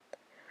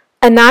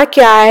Anok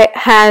Yai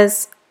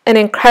has an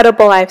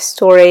incredible life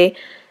story,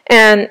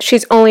 and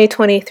she's only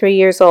 23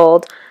 years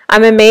old.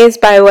 I'm amazed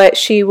by what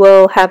she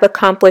will have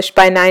accomplished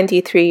by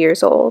 93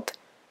 years old.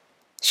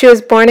 She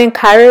was born in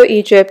Cairo,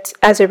 Egypt,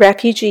 as a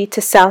refugee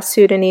to South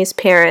Sudanese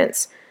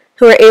parents,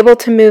 who were able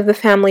to move the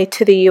family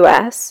to the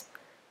U.S.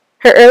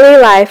 Her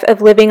early life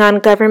of living on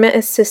government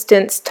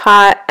assistance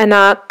taught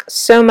Anok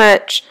so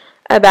much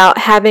about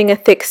having a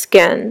thick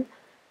skin.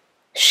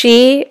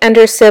 She and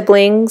her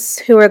siblings,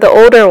 who were the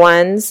older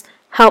ones,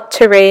 helped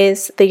to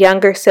raise the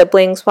younger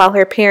siblings while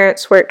her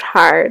parents worked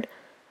hard.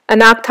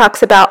 Anok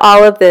talks about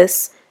all of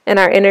this in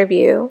our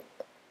interview.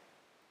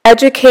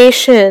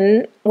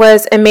 Education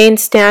was a main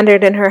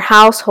standard in her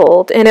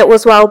household, and it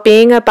was while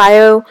being a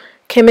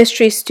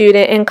biochemistry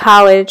student in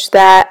college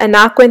that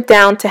Anok went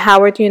down to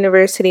Howard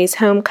University's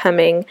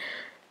homecoming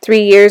 3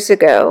 years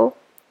ago,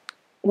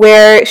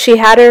 where she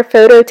had her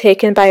photo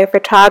taken by a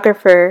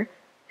photographer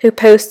who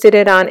posted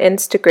it on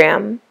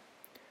Instagram.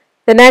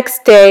 The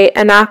next day,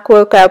 Anok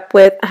woke up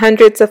with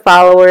hundreds of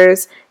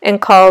followers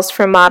and calls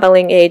from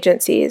modeling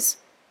agencies.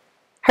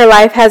 Her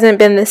life hasn't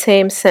been the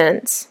same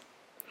since.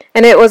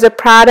 And it was a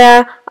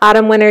Prada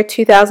Autumn-Winter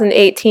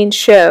 2018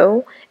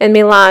 show in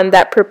Milan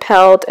that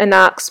propelled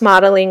Anok's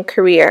modeling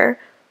career,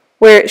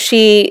 where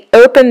she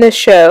opened the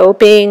show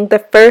being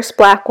the first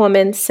Black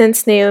woman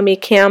since Naomi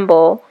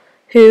Campbell,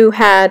 who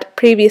had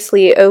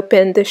previously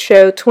opened the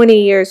show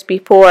 20 years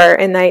before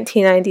in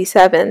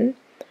 1997.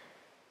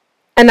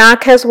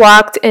 Anok has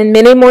walked in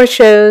many more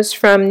shows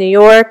from New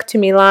York to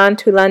Milan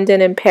to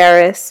London and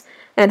Paris,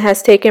 and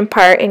has taken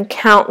part in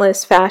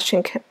countless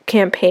fashion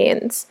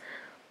campaigns.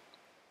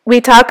 We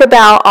talk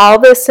about all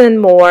this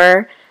and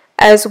more,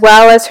 as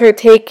well as her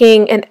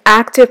taking an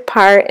active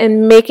part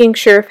in making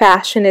sure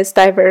fashion is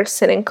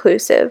diverse and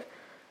inclusive.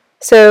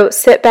 So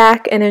sit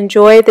back and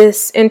enjoy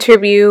this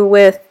interview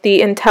with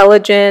the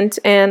intelligent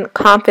and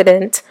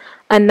confident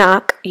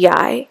Anok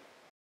Yai.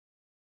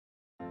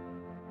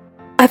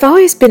 I've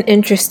always been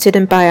interested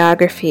in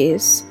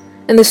biographies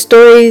and the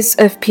stories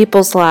of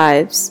people's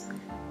lives.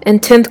 In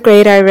 10th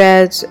grade, I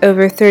read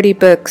over 30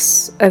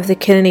 books of the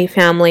Kennedy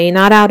family,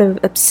 not out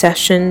of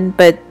obsession,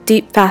 but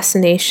deep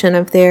fascination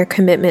of their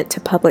commitment to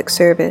public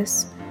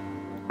service.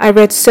 I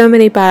read so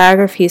many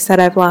biographies that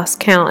I've lost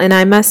count, and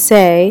I must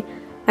say,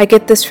 I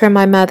get this from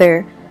my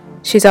mother.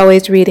 She's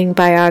always reading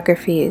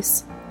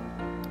biographies.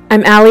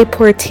 I'm Ali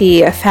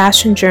Porti, a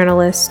fashion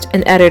journalist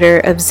and editor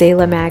of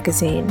Zayla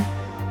magazine.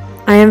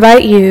 I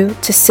invite you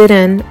to sit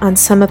in on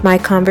some of my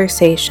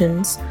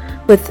conversations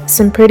with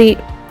some pretty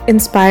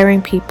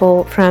inspiring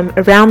people from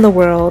around the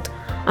world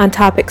on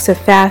topics of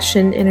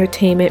fashion,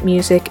 entertainment,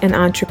 music, and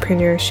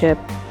entrepreneurship.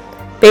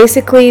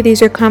 Basically,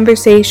 these are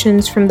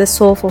conversations from the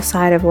soulful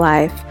side of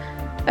life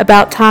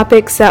about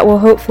topics that will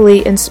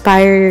hopefully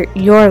inspire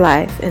your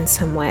life in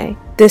some way.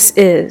 This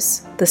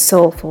is the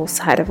soulful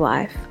side of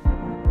life.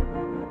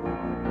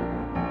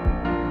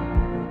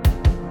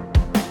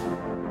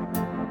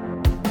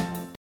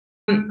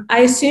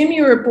 I assume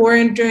you were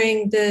born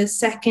during the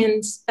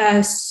second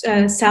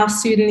South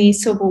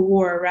Sudanese Civil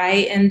War,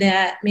 right? And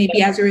that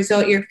maybe as a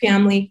result, your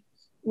family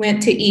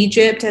went to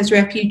Egypt as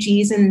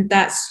refugees, and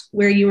that's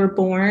where you were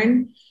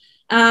born.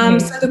 So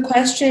the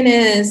question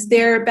is,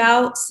 there are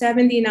about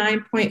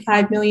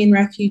 79.5 million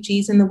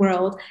refugees in the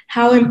world.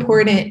 How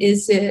important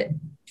is it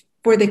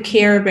for the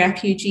care of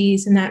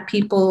refugees and that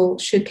people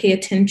should pay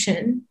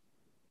attention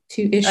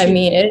to issues? I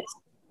mean,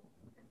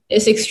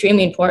 it's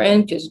extremely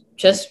important because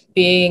just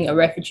being a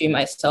refugee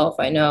myself,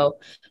 I know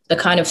the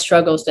kind of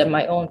struggles that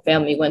my own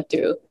family went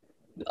through.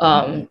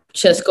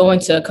 Just going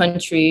to a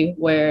country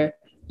where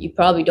you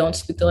probably don't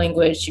speak the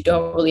language, you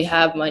don't really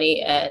have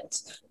money, and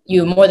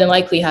you more than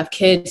likely have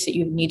kids that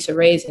you need to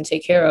raise and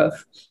take care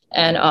of.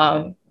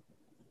 And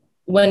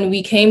when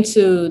we came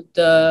to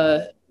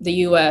the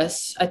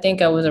US, I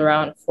think I was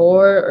around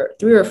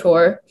 3 or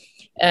 4.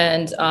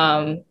 And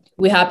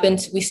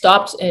we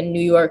stopped in New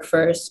York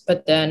first,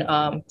 but then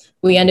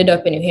we ended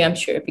up in New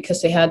Hampshire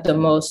because they had the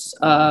most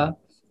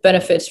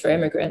benefits for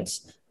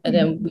immigrants. And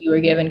then we were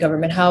given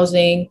government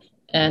housing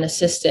and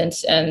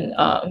assistance. And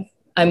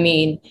I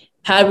mean,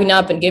 had we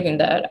not been given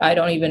that, I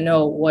don't even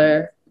know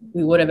where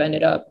we would have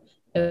ended up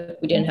if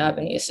we didn't have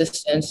any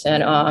assistance.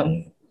 And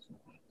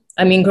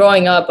I mean,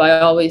 growing up, I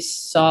always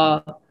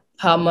saw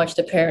how much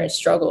the parents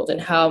struggled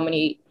and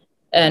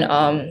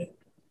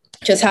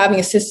just having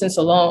assistance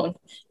alone.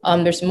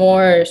 There's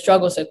more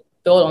struggles that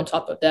build on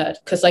top of that.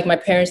 Because like my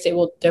parents, they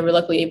were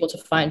luckily able to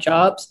find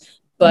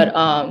jobs, but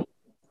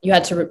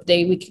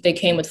they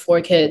came with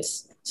 4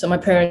 kids. So my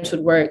parents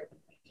would work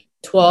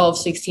 12,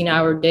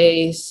 16-hour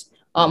days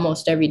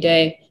almost every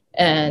day.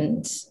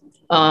 And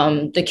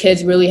the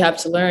kids really have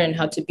to learn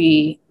how to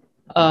be,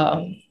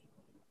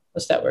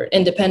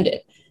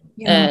 independent.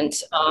 Yeah.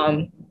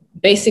 And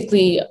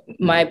basically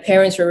my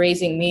parents were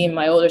raising me and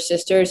my older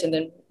sisters, and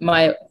then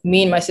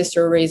me and my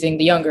sister were raising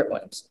the younger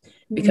ones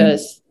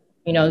because,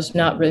 there's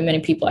not really many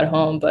people at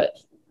home. But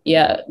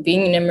yeah,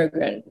 being an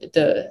immigrant,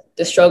 the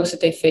struggles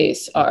that they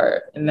face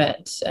are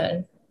immense.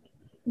 And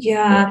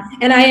Yeah,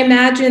 and I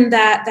imagine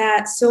that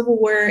that civil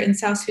war in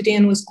South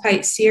Sudan was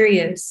quite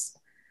serious.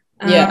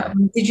 Yeah.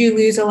 Did you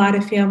lose a lot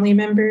of family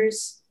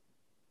members?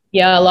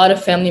 Yeah, a lot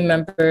of family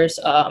members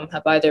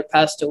have either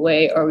passed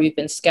away or we've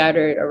been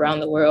scattered around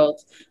the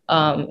world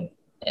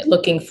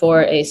looking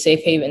for a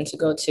safe haven to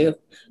go to.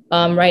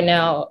 Right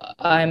now,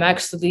 I'm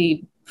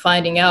actually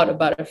finding out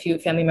about a few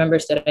family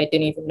members that I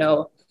didn't even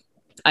know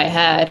I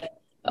had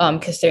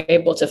because they're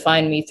able to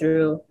find me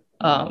through,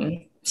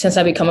 since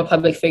I become a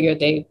public figure,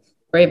 they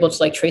were able to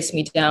like trace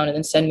me down and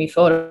then send me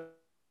photos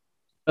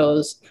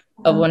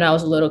of when I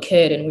was a little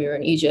kid and we were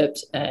in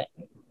Egypt. And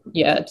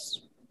yeah, it's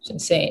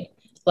insane.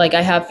 Like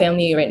I have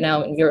family right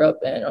now in Europe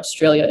and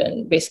Australia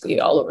and basically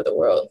all over the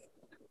world.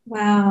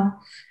 Wow.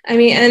 I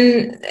mean,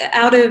 and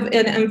out of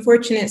an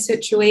unfortunate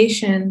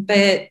situation,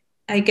 but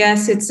I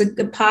guess it's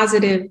a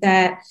positive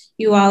that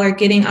you all are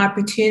getting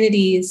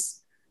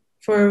opportunities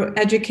for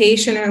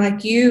education or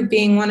like you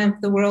being one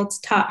of the world's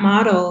top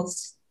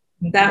models.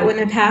 That wouldn't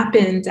have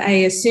happened, I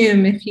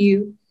assume, if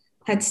you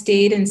had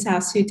stayed in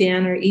South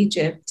Sudan or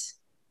Egypt.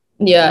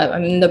 Yeah, I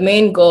mean, the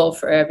main goal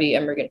for every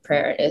immigrant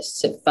parent is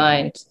to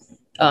find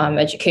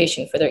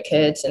education for their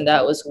kids. And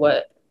that was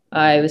what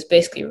I was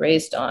basically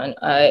raised on.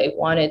 I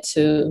wanted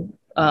to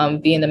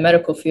be in the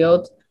medical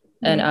field,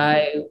 and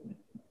I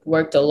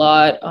worked a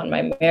lot on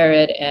my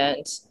merit.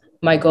 And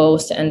my goal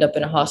was to end up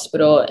in a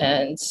hospital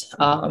and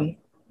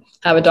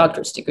have a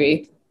doctorate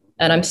degree.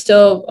 And I'm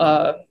still,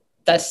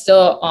 that's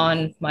still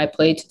on my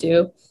plate to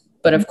do.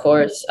 But of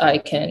course, I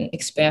can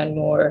expand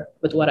more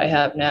with what I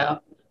have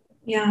now.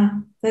 Yeah,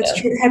 that's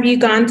Yeah. true. Have you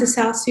gone to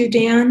South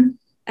Sudan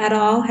at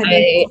all? Have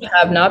you? I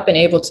have not been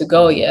able to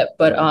go yet,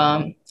 but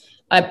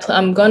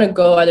I'm gonna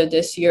go either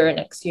this year or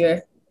next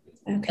year,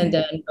 and Okay,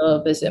 then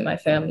go visit my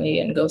family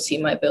and go see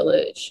my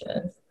village.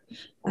 And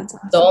that's the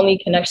awesome. only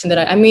connection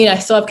that I mean, I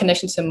still have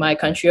connections to my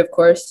country, of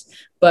course,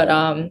 but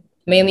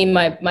mainly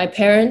my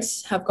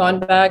parents have gone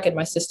back and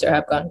my sister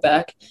have gone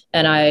back,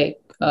 and I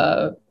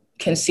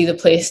can see the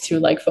place through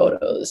like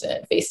photos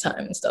and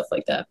FaceTime and stuff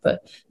like that.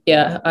 But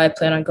yeah, I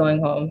plan on going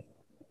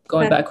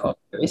That, back home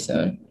very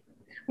soon.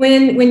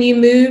 when you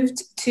moved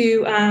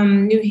to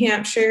New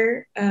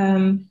Hampshire,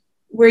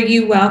 were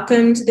you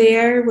welcomed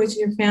there? Was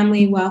your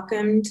family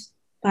welcomed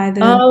by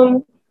the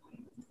Um,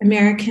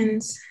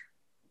 Americans?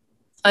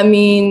 I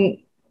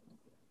mean,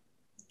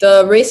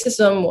 the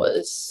racism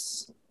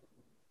was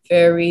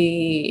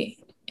very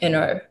in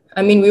our,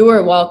 I mean, we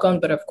were welcome,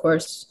 but of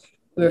course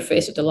we were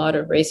faced with a lot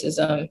of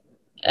racism.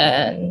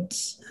 And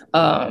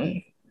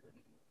um,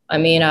 I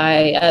mean,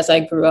 as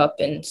I grew up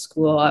in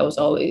school, I was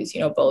always,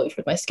 bullied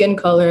for my skin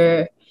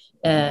color.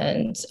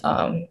 And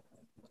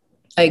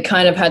I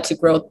kind of had to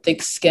grow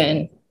thick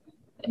skin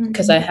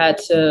because I Mhm. had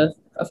to,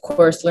 of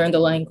course, learn the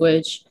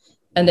language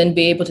and then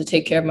be able to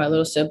take care of my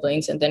little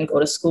siblings and then go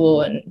to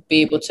school and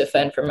be able to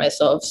fend for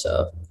myself.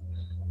 So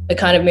it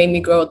kind of made me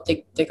grow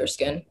thicker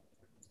skin.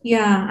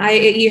 Yeah, I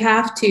you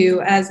have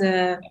to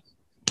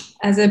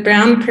as a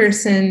brown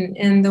person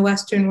in the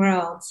Western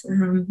world,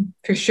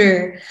 for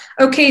sure.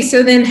 Okay,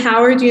 so then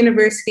Howard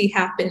University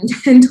happened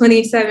in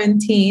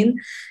 2017,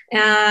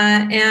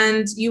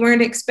 and you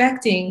weren't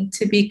expecting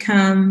to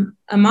become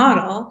a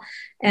model,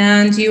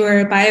 and you were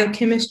a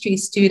biochemistry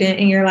student,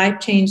 and your life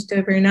changed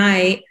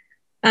overnight.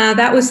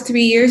 That was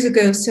 3 years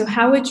ago. So,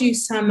 how would you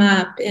sum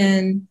up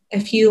in a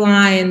few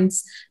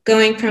lines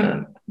going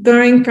from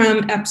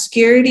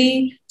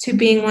obscurity to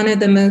being one of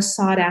the most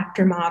sought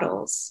after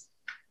models?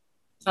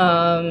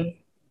 Um,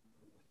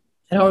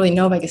 I don't really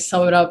know if I can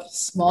sum it up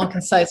small,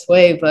 concise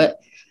way, but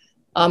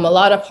a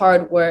lot of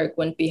hard work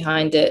went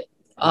behind it.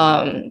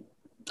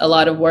 A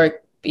lot of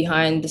work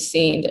behind the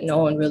scene that no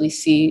one really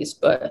sees.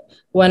 But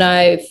when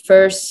that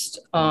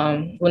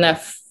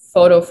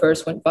photo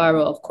first went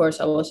viral, of course,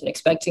 I wasn't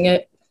expecting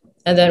it.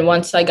 And then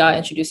once I got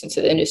introduced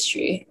into the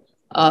industry,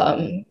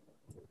 um,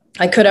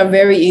 I could have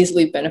very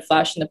easily been a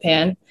flash in the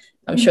pan.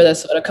 I'm sure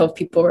that's what a couple of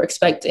people were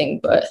expecting.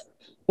 But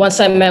once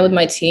I met with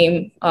my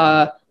team,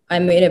 I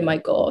made it my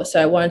goal.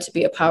 So I wanted to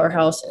be a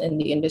powerhouse in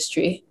the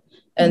industry.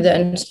 And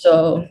then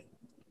so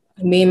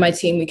me and my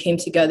team, we came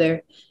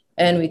together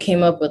and we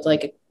came up with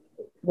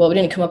well, we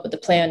didn't come up with the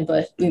plan,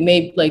 but we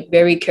made like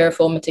very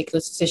careful,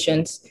 meticulous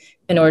decisions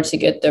in order to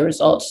get the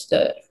results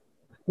that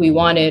we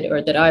wanted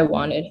or that I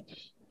wanted.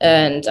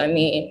 And I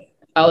mean,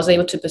 I was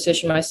able to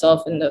position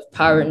myself in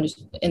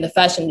in the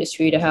fashion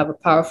industry to have a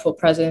powerful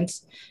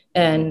presence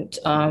and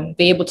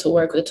be able to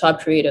work with the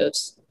top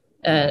creatives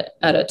at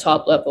a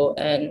top level.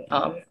 And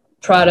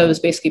Prada was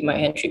basically my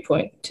entry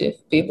point to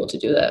be able to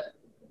do that.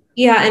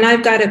 Yeah, and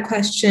I've got a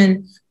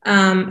question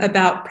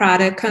about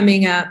Prada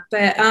coming up,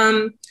 but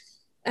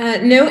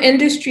no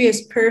industry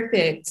is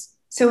perfect.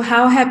 So,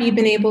 how have you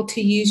been able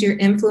to use your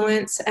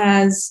influence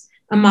as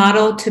a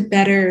model to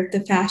better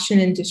the fashion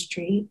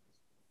industry?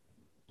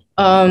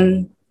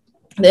 Um,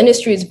 the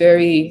industry is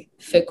very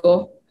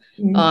fickle.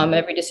 Mm.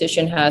 Every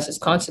decision has its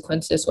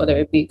consequences, whether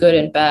it be good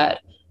and bad.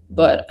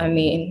 But I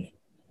mean,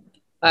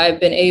 I've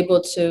been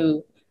able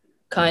to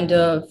kind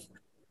of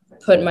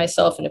put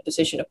myself in a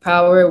position of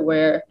power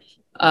where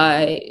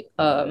I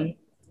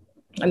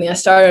I mean, I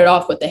started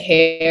off with the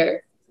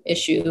hair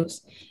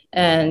issues,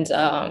 and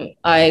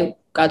I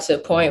got to a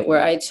point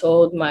where I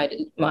told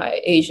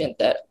my agent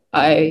that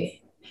I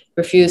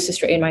refuse to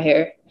straighten my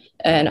hair,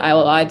 and I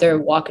will either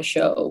walk a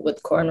show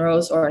with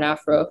cornrows or an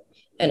afro,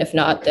 and if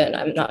not, then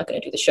I'm not going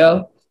to do the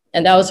show.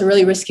 And that was a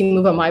really risky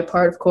move on my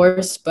part, of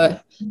course,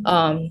 but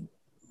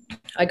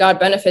I got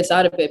benefits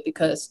out of it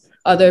because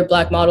other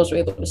Black models were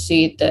able to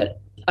see that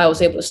I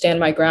was able to stand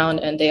my ground,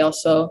 and they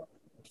also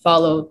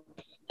followed.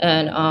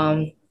 And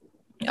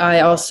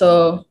I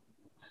also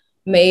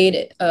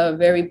made a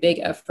very big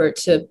effort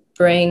to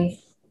bring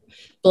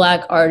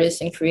Black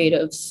artists and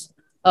creatives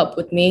up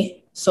with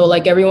me. So,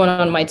 like everyone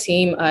on my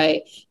team,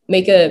 I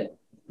make a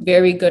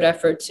very good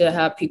effort to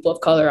have people of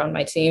color on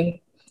my team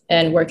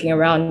and working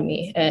around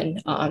me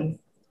and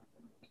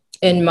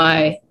in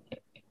my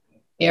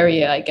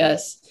area, I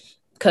guess,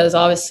 because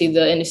obviously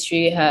the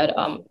industry had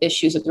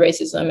issues with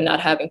racism and not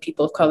having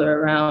people of color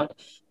around.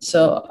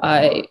 So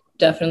I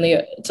definitely,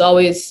 it's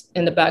always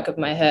in the back of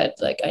my head,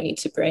 like I need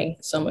to bring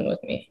someone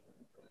with me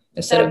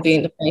instead of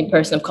being the main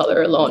person of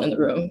color alone in the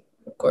room,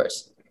 of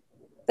course.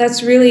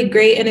 That's really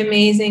great and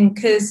amazing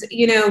because,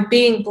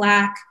 being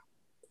Black,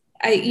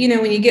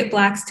 when you get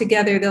Blacks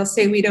together, they'll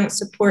say we don't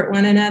support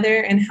one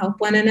another and help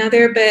one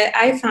another. But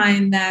I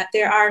find that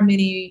there are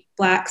many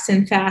Blacks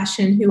in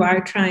fashion who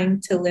are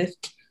trying to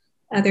lift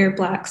other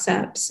Blacks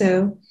up.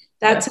 So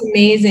that's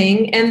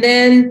amazing. And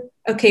then,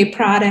 okay,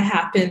 Prada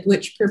happened,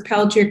 which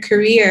propelled your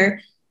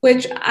career,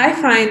 which I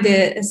find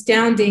it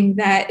astounding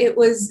that it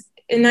was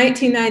in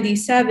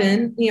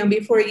 1997,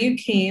 before you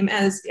came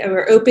as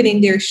or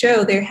opening their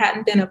show, there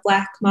hadn't been a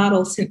Black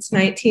model since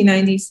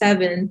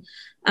 1997.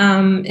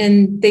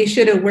 And they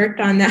should have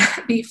worked on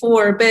that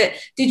before. But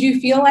did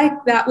you feel like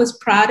that was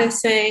Prada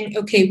saying,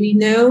 okay, we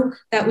know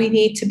that we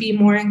need to be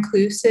more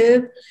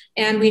inclusive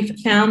and we've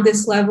found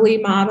this lovely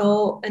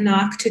model,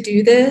 Anok, to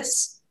do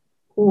this?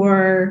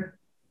 Or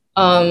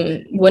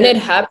when it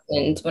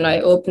happened, when I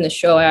opened the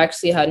show, I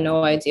actually had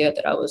no idea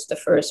that I was the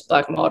first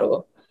Black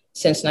model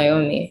since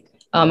Naomi.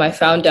 I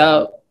found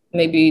out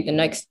maybe the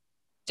next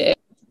day.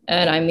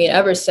 And I mean,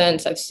 ever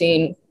since that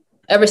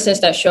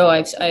show,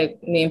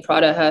 me and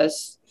Prada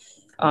has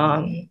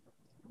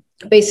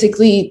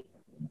basically,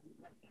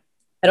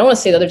 I don't want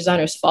to say the other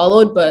designers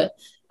followed, but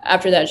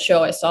after that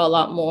show, I saw a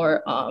lot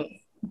more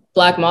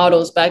Black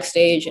models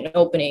backstage and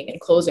opening and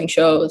closing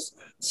shows.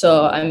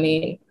 So, I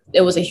mean,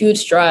 it was a huge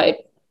stride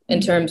in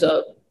terms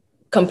of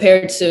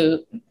compared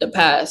to the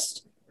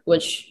past,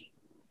 which,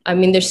 I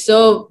mean, there's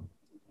still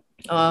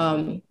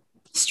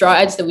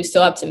strides that we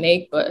still have to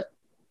make, but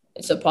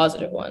it's a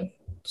positive one.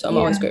 So I'm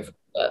always grateful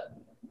for that.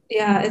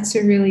 Yeah, it's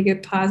a really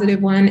good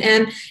positive one.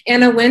 And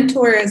Anna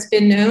Wintour has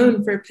been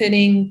known for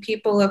putting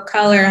people of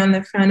color on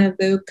the front of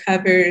Vogue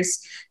covers.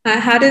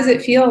 How does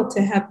it feel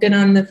to have been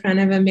on the front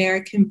of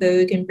American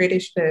Vogue and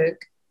British Vogue?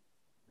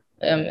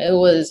 It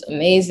was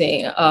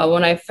amazing.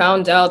 When I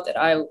found out that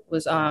I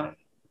was going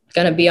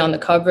to be on the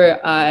cover,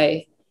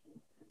 I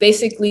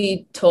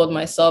basically told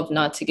myself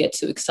not to get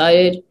too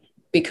excited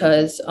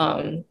because,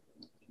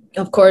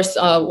 of course,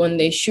 when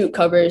they shoot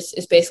covers,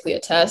 it's basically a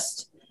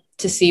test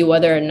to see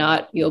whether or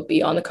not you'll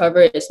be on the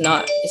cover. It's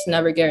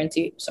never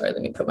guaranteed. Sorry,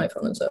 let me put my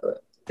phone inside.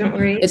 Don't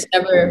worry.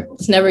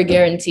 It's never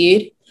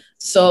guaranteed.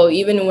 So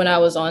even when I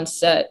was on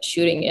set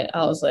shooting it,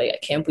 I was like, I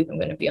can't believe I'm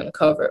going to be on the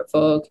cover of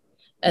Vogue.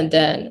 And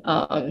then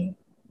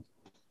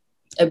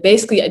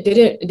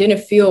it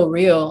didn't feel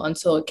real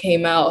until it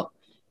came out.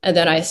 And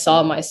then I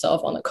saw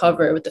myself on the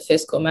cover with the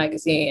Physical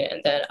magazine.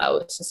 And then I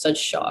was in such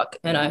shock.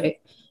 And I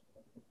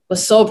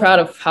was so proud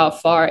of how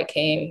far I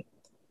came.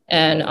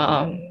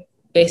 And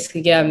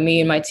basically, yeah, me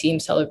and my team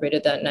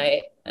celebrated that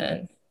night.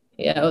 And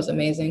yeah, it was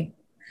amazing.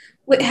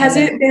 Has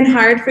it been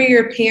hard for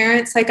your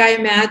parents? Like I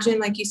imagine,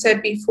 like you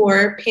said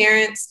before,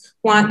 parents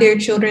want their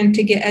children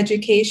to get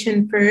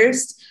education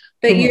first,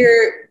 but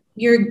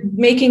you're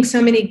making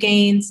so many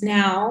gains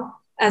now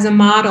as a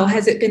model.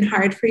 Has it been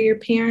hard for your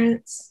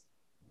parents?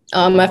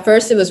 At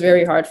first, it was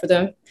very hard for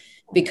them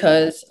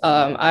because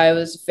my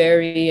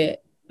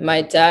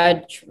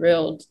dad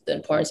drilled the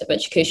importance of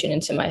education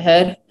into my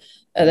head.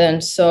 And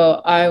then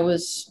so I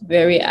was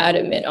very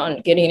adamant on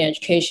getting an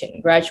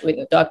education,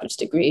 graduating a doctorate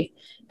degree.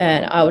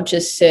 And I would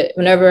just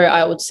whenever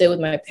I would sit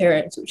with my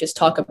parents, we would just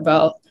talk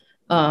about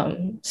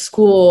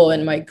school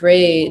and my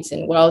grades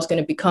and what I was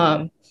going to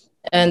become.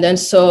 And then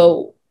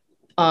so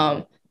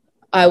I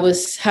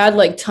had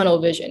like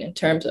tunnel vision in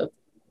terms of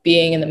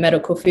being in the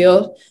medical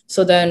field.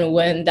 So then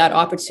when that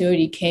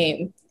opportunity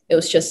came,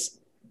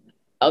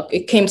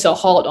 it came to a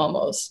halt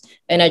almost.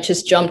 And I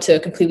just jumped to a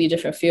completely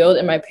different field.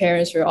 And my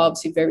parents were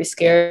obviously very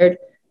scared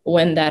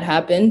when that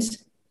happened,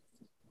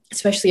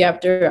 especially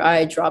after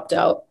I dropped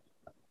out.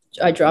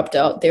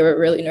 They were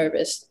really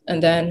nervous.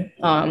 And then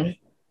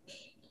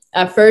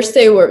at first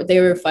they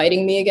were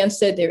fighting me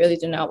against it. They really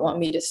did not want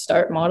me to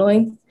start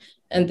modeling.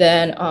 And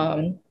then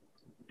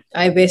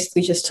I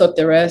basically just took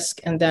the risk.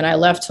 And then I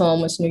left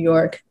home with New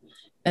York.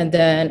 And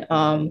then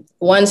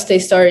once they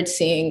started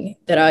seeing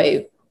that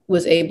I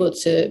was able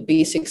to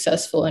be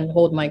successful and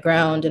hold my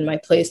ground and my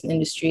place in the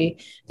industry,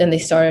 then they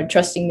started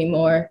trusting me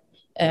more.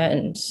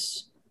 And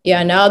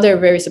yeah, now they're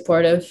very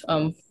supportive.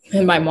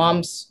 In my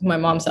mom's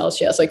house,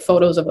 she has like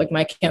photos of like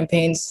my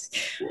campaigns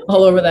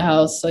all over the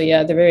house. So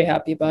yeah, they're very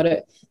happy about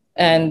it,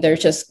 and they're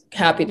just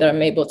happy that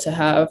I'm able to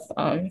have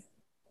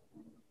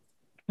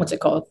what's it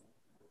called?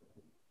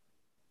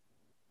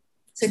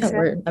 Success.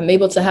 Word. I'm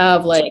able to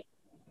have like,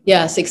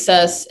 yeah,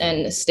 success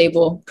and a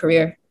stable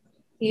career.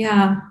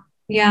 Yeah.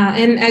 Yeah.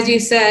 And as you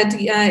said,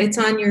 it's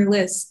on your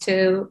list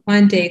to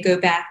one day go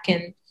back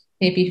and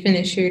maybe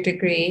finish your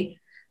degree.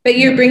 But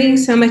you're bringing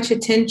so much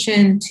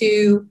attention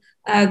to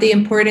the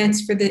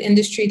importance for the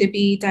industry to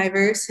be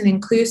diverse and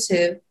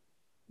inclusive.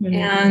 Mm-hmm.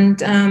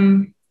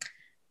 And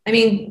I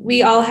mean,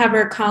 we all have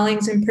our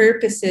callings and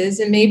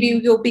purposes, and maybe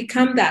you'll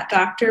become that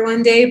doctor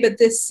one day, but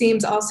this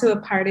seems also a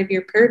part of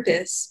your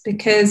purpose,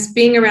 because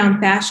being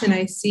around fashion,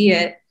 I see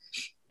it,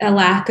 a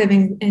lack of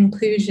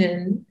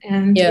inclusion,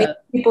 and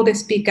people to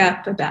speak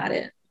up about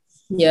it.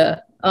 Yeah.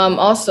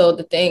 Also,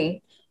 the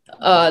thing,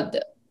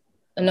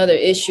 another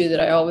issue that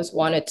I always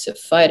wanted to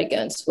fight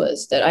against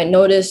was that I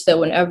noticed that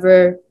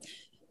whenever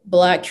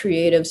Black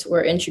creatives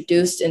were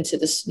introduced into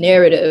this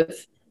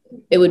narrative,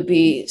 it would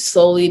be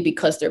solely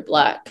because they're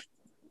Black.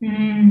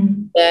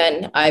 Then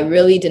I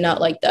really did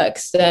not like that.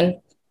 Because then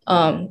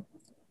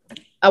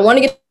I want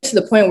to get to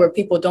the point where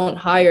people don't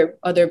hire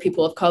other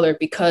people of color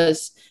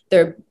because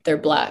they're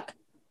Black.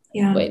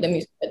 Yeah. Wait, let me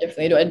say that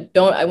differently.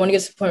 I want to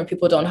get to the point where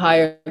people don't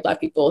hire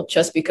Black people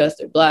just because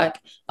they're Black.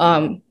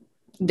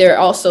 They're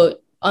also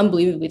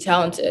unbelievably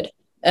talented.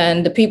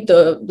 And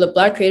the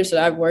Black creatives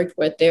that I've worked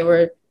with, they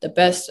were the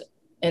best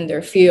in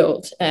their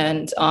field.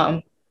 And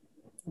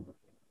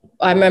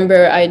I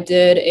remember I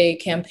did a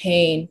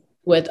campaign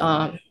with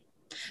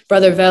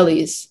Brother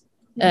Vellies,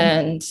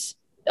 and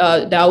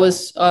that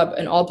was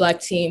an all Black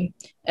team.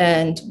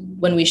 And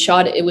when we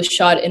shot it, it was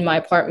shot in my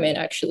apartment,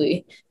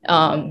 actually.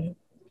 And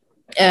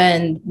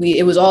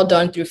it was all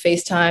done through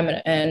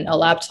FaceTime and a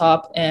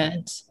laptop.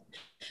 And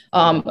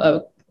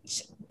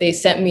they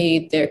sent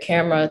me their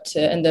camera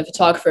and the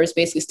photographer is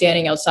basically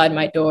standing outside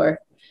my door,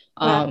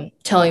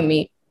 telling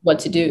me what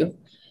to do.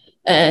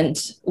 And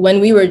when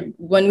we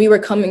were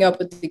coming up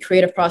with the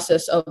creative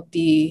process of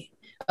the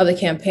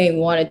campaign,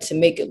 we wanted to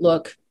make it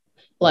look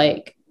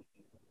like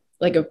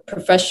a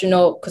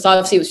professional, because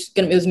obviously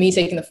it was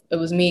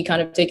me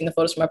kind of taking the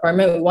photos from my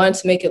apartment. We wanted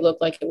to make it look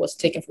like it was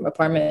taken from my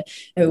apartment,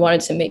 and we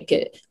wanted to make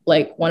it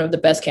like one of the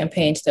best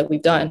campaigns that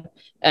we've done.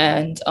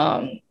 And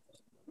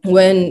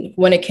when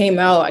it came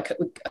out,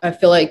 I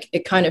feel like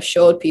it kind of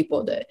showed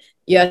people that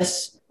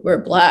yes, we're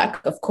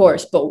Black, of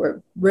course, but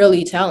we're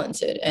really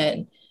talented,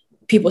 and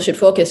people should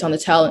focus on the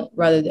talent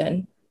rather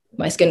than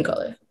my skin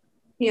color.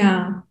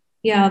 Yeah,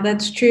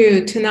 that's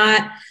true.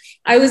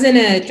 I was in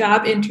a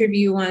job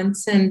interview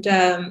once, and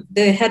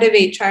the head of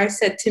HR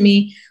said to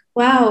me,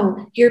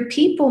 "Wow, your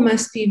people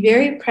must be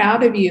very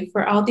proud of you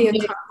for all the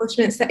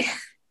accomplishments that."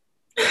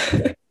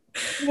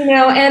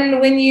 And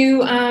when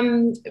you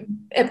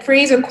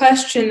phrase a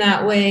question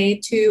that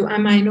way to a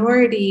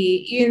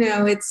minority,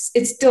 it's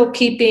still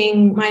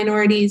keeping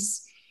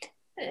minorities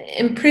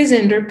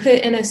imprisoned or put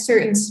in a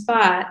certain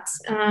spot.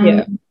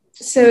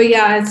 So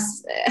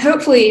it's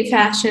hopefully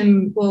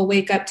fashion will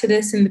wake up to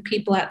this, and the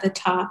people at the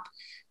top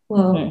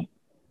will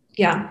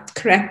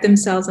correct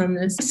themselves on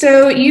this.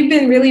 So you've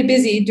been really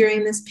busy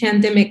during this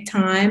pandemic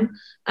time.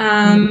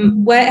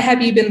 What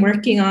have you been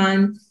working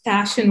on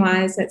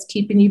fashion-wise that's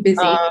keeping you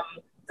busy?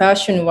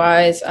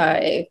 Fashion-wise,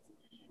 I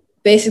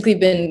basically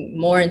been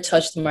more in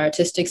touch with my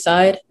artistic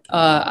side.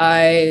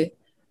 I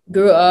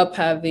grew up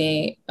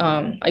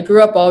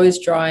always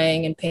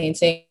drawing and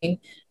painting,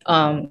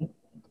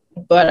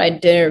 but I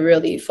didn't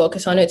really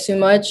focus on it too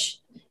much.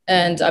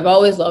 And I've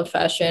always loved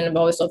fashion. I've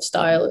always loved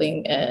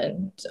styling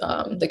and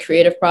the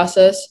creative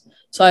process.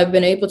 So I've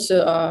been able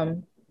to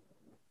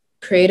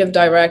creative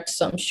direct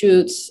some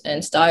shoots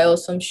and style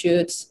some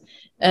shoots.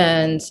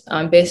 And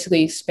I'm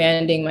basically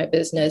expanding my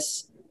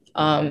business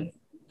in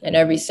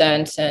every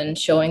sense and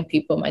showing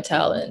people my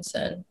talents.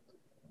 And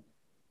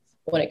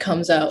when it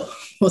comes out,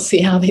 we'll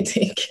see how they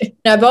take it.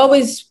 I've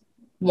always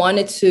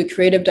wanted to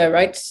creative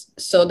direct,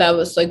 so that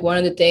was like one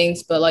of the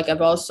things, but like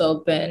I've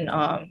also been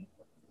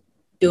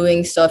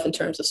doing stuff in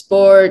terms of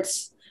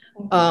sports.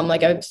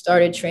 Like I've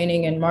started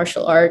training in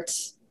martial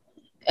arts,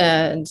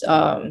 and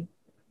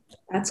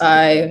that's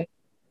cool.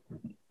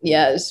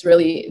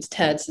 It's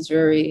tense.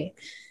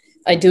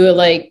 I do it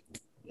like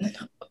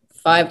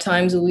 5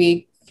 times a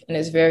week, and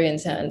it's very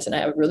intense, and I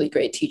have a really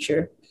great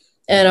teacher.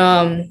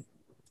 And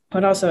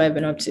what else have I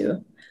been up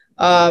to?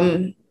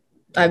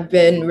 I've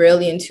been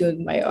really into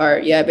my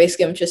art. Yeah,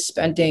 basically I'm just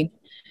spending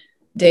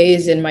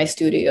days in my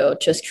studio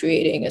just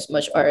creating as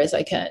much art as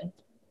I can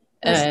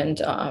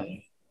and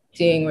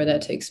seeing where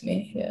that takes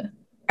me. Yeah.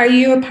 Are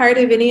you a part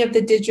of any of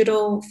the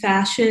digital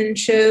fashion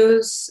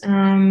shows,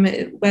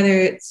 whether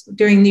it's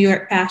during New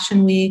York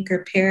Fashion Week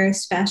or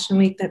Paris Fashion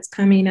Week that's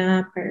coming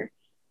up? Or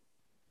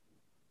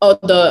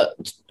the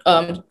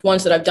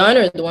ones that I've done,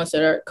 or the ones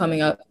that are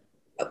coming up?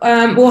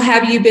 Well,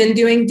 have you been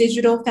doing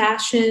digital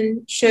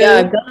fashion shows?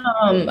 Yeah,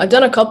 I've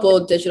done a couple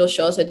of digital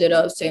shows. I did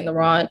Saint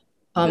Laurent.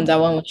 That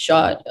one was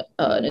shot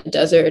in a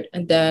desert,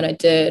 and then I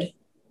did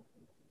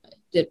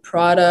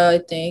Prada, I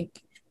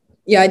think.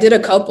 Yeah, I did a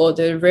couple.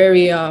 They're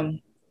very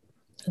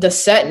the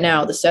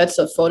sets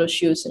of photo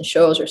shoots and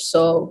shows are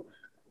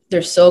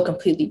they're so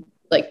completely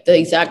like the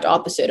exact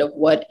opposite of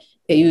what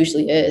it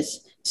usually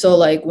is. So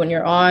like when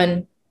you're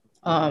on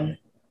um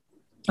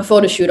a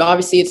photo shoot,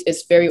 obviously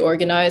it's very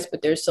organized,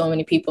 but there's so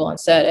many people on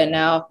set, and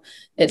now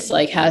it's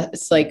like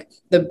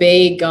the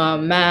big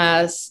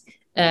mass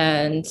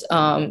and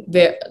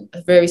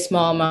very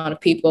small amount of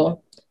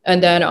people.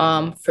 And then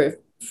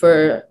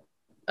for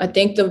I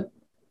think the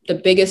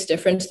biggest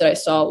difference that I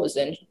saw was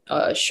in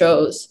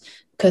shows,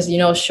 because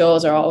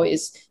shows are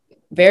always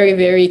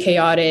very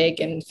chaotic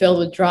and filled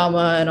with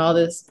drama and all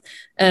this.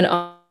 And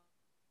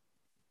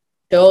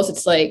shows,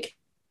 it's like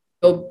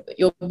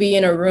you'll be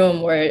in a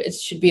room where it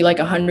should be like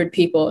 100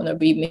 people and there'll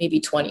be maybe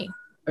 20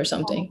 or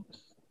something.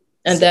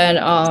 And then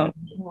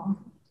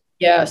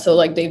yeah, so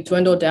like they've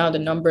dwindled down the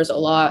numbers a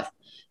lot.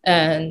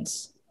 And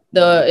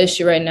the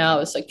issue right now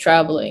is like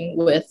traveling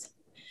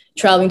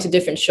to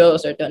different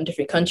shows that are done in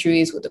different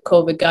countries with the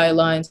COVID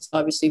guidelines. It's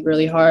obviously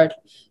really hard.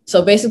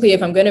 So basically,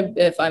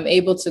 if I'm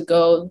able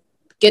to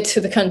get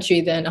to the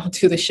country, then I'll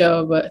do the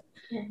show. But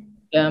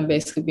yeah, I'm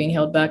basically being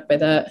held back by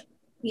that.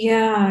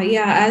 Yeah,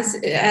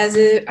 as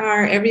it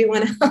are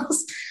everyone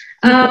else.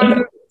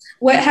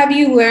 What have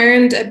you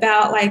learned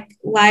about like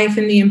life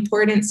and the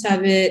importance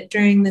of it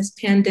during this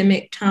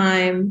pandemic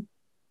time?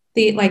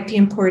 The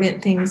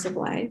important things of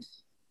life.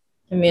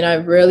 I mean, I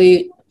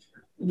really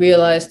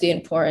realized the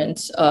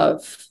importance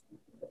of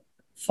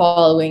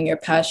following your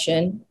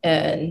passion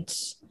and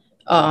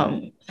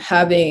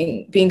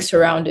being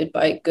surrounded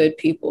by good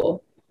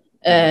people,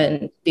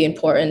 and the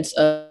importance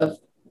of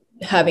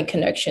having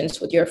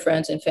connections with your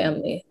friends and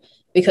family.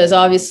 Because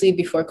obviously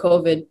before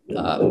COVID,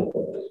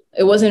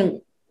 I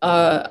wasn't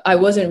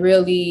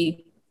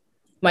really,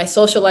 my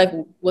social life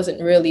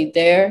wasn't really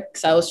there,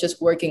 because I was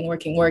just working.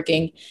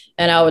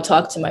 And I would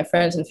talk to my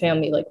friends and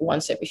family like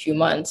once every few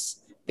months,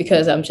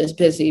 because I'm just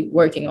busy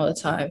working all the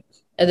time.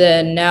 And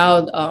then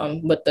now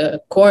with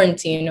the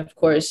quarantine, of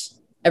course,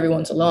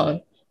 everyone's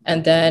alone.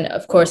 And then,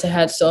 of course, it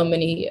had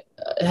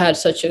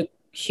such a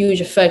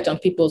huge effect on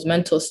people's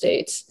mental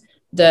states,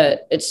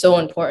 that it's so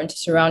important to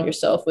surround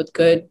yourself with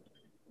good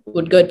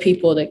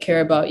people that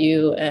care about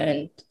you,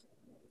 and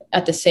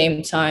at the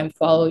same time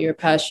follow your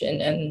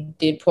passion. And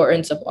the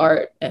importance of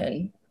art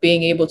and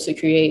being able to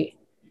create,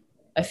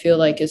 I feel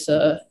like it's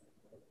like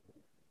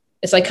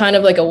kind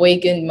of like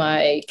awakened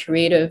the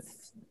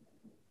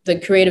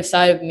creative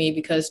side of me,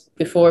 because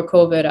before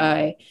COVID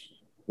I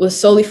was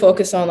solely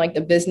focused on like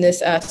the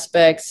business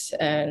aspects,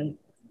 and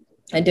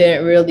I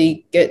didn't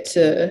really get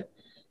to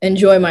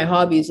enjoy my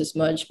hobbies as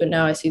much, but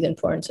now I see the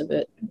importance of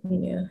it.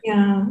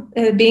 Yeah.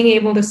 Being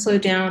able to slow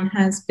down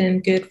has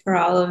been good for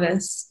all of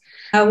us.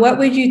 What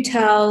would you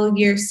tell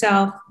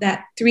yourself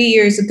that 3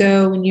 years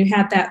ago when you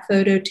had that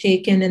photo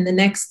taken and the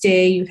next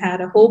day you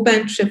had a whole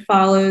bunch of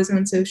follows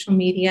on social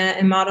media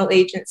and model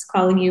agents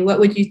calling you? What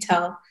would you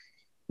tell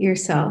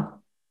yourself?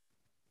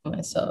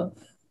 Myself,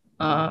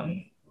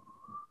 I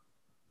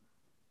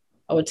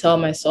would tell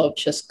myself,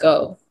 just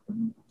go.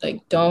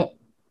 Like, don't.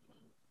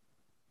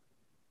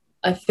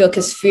 I feel,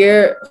 because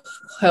fear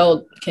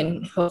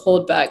can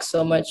hold back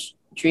so much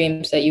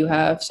dreams that you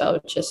have. So I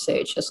would just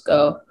say, just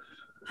go,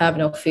 have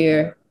no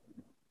fear,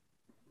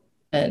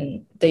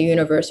 and the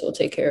universe will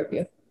take care of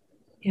you.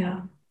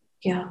 Yeah.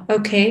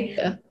 Okay.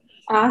 Yeah.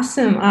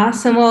 Awesome.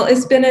 Well,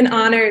 it's been an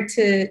honor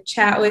to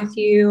chat with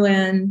you,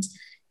 and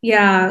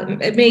yeah,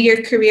 may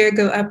your career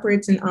go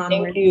upwards and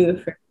onwards. Thank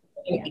you.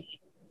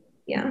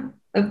 Yeah,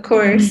 of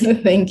course.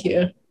 Thank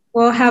you.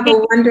 Well, have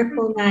a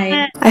wonderful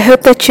night. I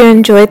hope that you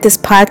enjoyed this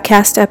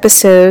podcast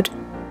episode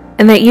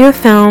and that you have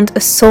found a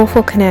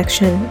soulful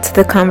connection to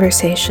the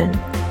conversation.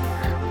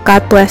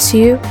 God bless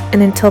you,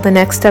 and until the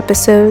next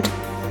episode,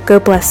 go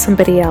bless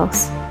somebody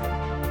else.